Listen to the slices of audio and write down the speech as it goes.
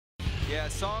Yeah,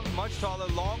 Song much taller,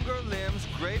 longer limbs,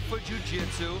 great for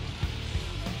jiu-jitsu.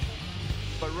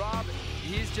 But Rob,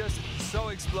 he's just so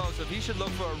explosive. He should look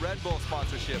for a Red Bull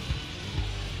sponsorship.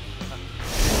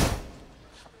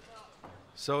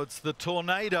 So it's the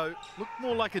tornado. Looked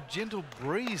more like a gentle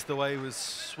breeze the way he was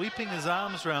sweeping his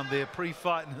arms around there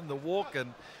pre-fight and in the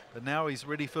walk-in. But now he's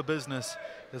ready for business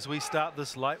as we start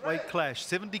this lightweight clash.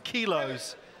 70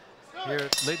 kilos here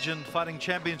at Legend Fighting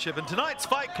Championship. And tonight's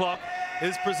Fight Clock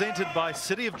is presented by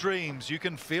City of Dreams. You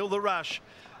can feel the rush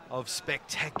of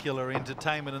spectacular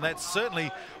entertainment, and that's certainly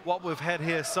what we've had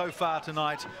here so far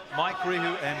tonight. Mike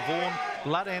Rehu and Vaughan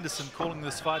Blood Anderson calling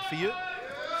this fight for you.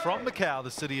 From Macau,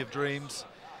 the City of Dreams.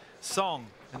 Song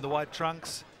in the white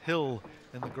trunks, Hill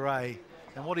in the grey.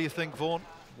 And what do you think, Vaughan?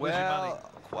 Where's your money?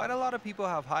 Quite a lot of people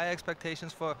have high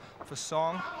expectations for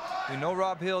Song. We know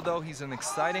Rob Hill, though. He's an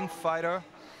exciting fighter,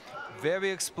 very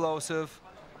explosive.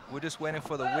 We're just waiting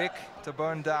for the wick to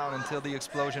burn down until the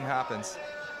explosion happens.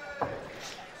 We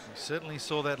certainly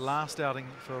saw that last outing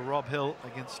for Rob Hill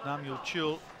against Nam Yul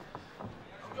Chul.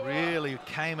 Really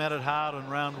came at it hard in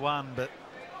round one, but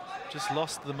just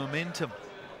lost the momentum.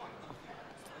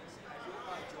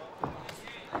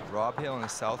 Rob Hill in a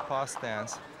southpaw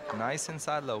stance. Nice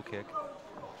inside low kick.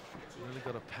 Really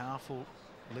got a powerful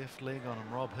left leg on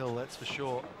him, Rob Hill, that's for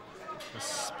sure. A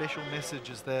special message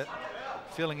is that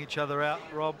feeling each other out.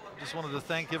 Rob, just wanted to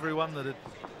thank everyone that had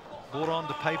bought on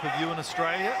to pay-per-view in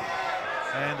Australia.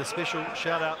 And a special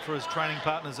shout out for his training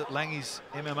partners at Langy's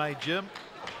MMA Gym.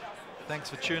 Thanks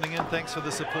for tuning in, thanks for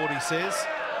the support, he says.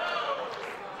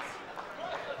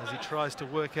 As he tries to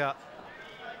work out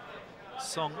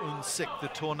Song Un Sik, the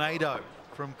tornado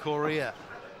from Korea.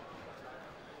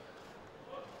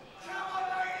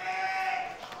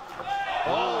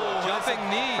 Oh, jumping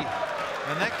knee.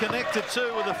 And that connected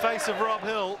too with the face of Rob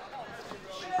Hill.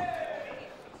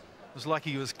 It was like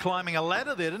he was climbing a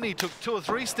ladder there, didn't he? Took 2 or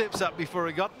 3 steps up before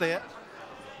he got there.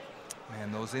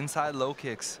 Man, those inside low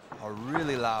kicks are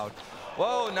really loud.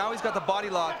 Whoa, now he's got the body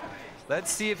lock.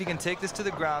 Let's see if he can take this to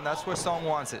the ground. That's where Song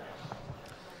wants it.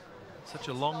 Such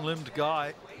a long-limbed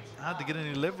guy. Hard to get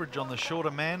any leverage on the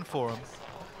shorter man for him.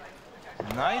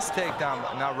 Nice takedown.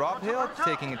 Now Rob Hill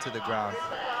taking it to the ground.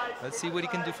 Let's see what he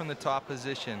can do from the top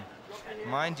position.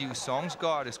 Mind you, Song's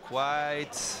guard is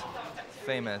quite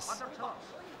famous.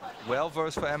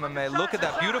 Well-versed for MMA. Look at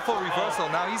that beautiful reversal.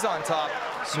 Now he's on top.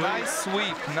 Sweet. Nice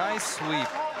sweep. Nice sweep.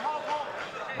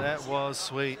 That was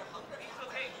sweet.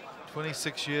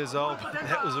 26 years old, but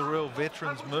that was a real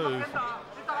veteran's move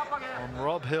on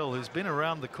Rob Hill, who's been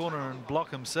around the corner and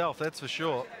block himself, that's for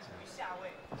sure.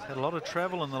 He's had a lot of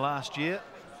travel in the last year.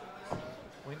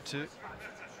 Went to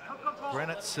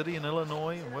Granite City in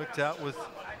Illinois and worked out with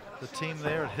the team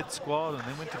there at Hit Squad, and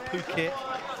then went to Phuket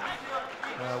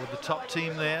with the top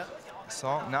team there.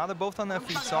 Song, now they're both on their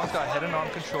feet. Song's got head and arm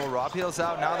control. Rob Hill's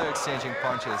out. Now they're exchanging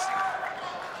punches.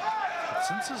 But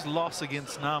since his loss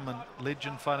against Nam in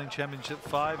Legend Fighting Championship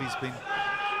 5, he's been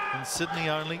in Sydney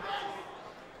only,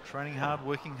 training hard,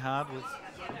 working hard with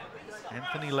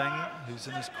Anthony Lange, who's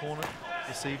in his corner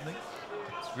this evening.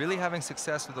 He's really having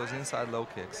success with those inside low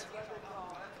kicks.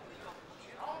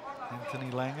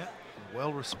 Anthony Lange,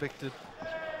 well-respected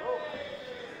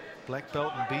black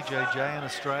belt in BJJ in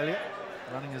Australia,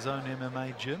 running his own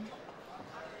MMA gym.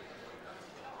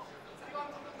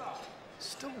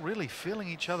 Still really feeling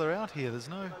each other out here. There's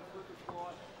no...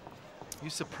 You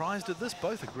surprised at this?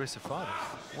 Both aggressive fighters.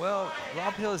 Well,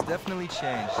 Rob Hill has definitely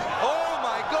changed. Oh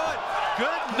my God!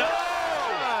 Good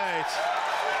night!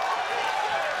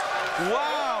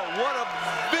 Wow, what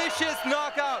a vicious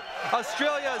knockout!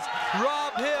 Australia's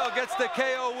Rob Hill gets the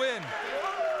KO win.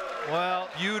 Well,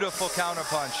 beautiful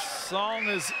counterpunch. Song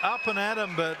is up and at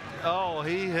him, but oh,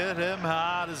 he hit him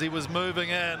hard as he was moving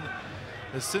in.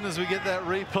 As soon as we get that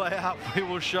replay up, we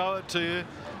will show it to you.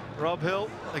 Rob Hill,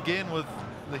 again with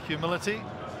the humility.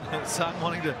 Song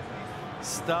wanting to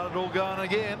start it all going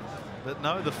again. But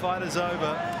no, the fight is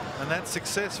over. And that's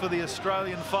success for the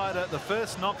Australian fighter. The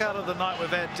first knockout of the night we've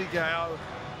had TKO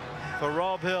for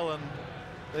Rob Hill. And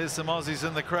there's some Aussies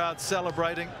in the crowd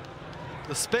celebrating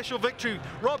the special victory.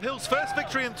 Rob Hill's first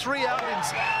victory in 3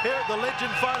 outings here at the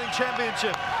Legend Fighting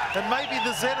Championship. And maybe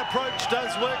the Zen approach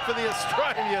does work for the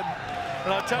Australian.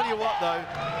 And I'll tell you what, though,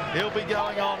 he'll be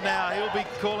going on now. He'll be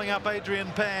calling up Adrian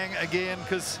Pang again,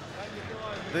 because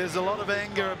there's a lot of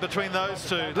anger between those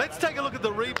two. Let's take a look at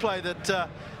the replay that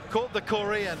caught the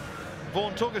Korean.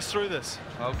 Vaughan, talk us through this.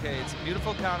 Okay, it's a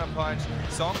beautiful counter punch.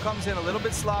 Song comes in a little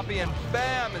bit sloppy, and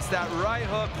bam, it's that right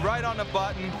hook right on the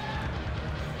button.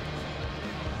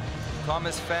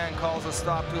 Thomas Fan calls a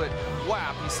stop to it.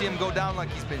 Whap, you see him go down like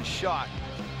he's been shot.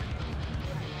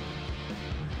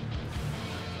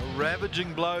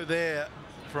 ravaging blow there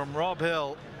from Rob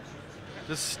Hill.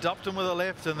 Just stopped him with the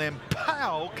left and then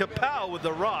pow, kapow with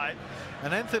the right.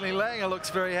 And Anthony Langer looks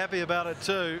very happy about it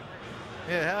too.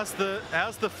 Yeah,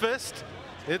 how's the fist?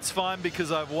 It's fine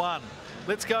because I've won.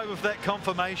 Let's go with that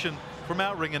confirmation from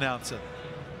our ring announcer.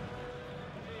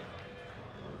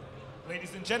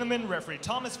 Ladies and gentlemen, referee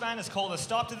Thomas Fan has called a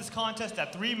stop to this contest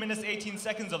at 3 minutes 18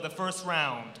 seconds of the first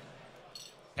round.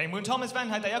 評判 Thomas Fan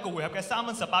喺第一個回合嘅3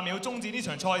分18秒終止呢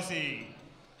場賽事，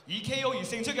以 KO 而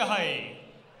勝出嘅係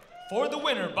for the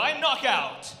winner by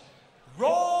knockout,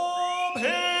 Rob Hill!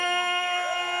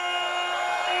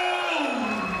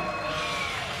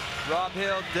 Rob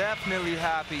Hill definitely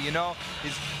happy. You know,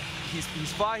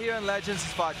 he's fought here in Legends.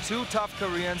 He's fought 2 tough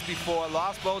Koreans before,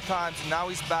 lost both times. And now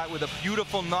he's back with a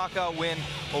beautiful knockout win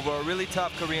over a really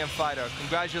tough Korean fighter.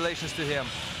 Congratulations to him.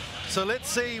 So let's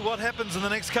see what happens in the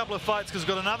next couple of fights, because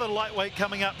we've got another lightweight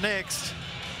coming up next.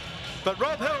 But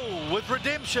Rob Hill with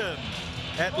redemption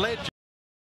at Legends.